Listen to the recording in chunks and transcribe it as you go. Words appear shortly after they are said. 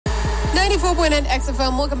94.8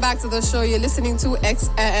 XFM. Welcome back to the show. You're listening to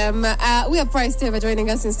XFM. We have Pryce Teeba joining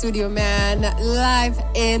us in studio, man. Live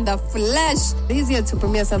in the flesh. He's here to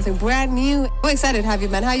premiere something brand new. We're excited to have you,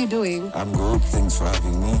 man. How you doing? I'm good. Thanks for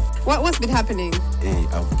having me. What's been happening? Hey,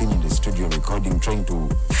 I've been in the studio recording, trying to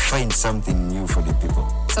find something new for the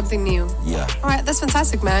people. Something new? Yeah. All right, that's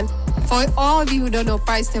fantastic, man. For all of you who don't know,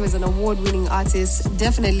 Pryce Teeba is an award-winning artist.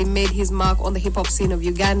 Definitely made his mark on the hip-hop scene of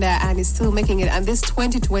Uganda and is still making it. And this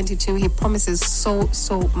 2022, he promises so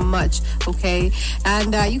much, okay?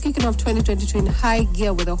 And you kicking off 2022 in high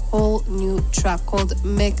gear with a whole new track called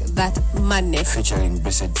Make That Money. Featuring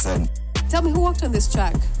Blessed Son. Tell me, who worked on this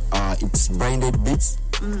track? It's Branded Beats.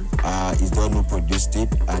 Is the one who produced it,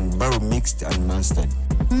 and Barrow mixed and mastered.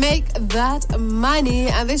 Make that money,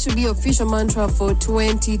 and this should be official mantra for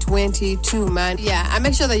 2022, man. Yeah, and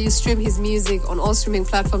make sure that you stream his music on all streaming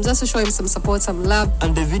platforms just to show him some support, some love.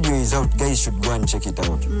 And the video is out, guys should go and check it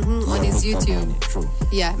out. On his YouTube. True.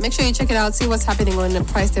 Yeah, make sure you check it out, see what's happening on the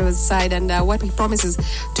Pryce Teeba's side and what he promises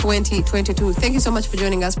 2022. Thank you so much for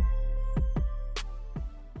joining us.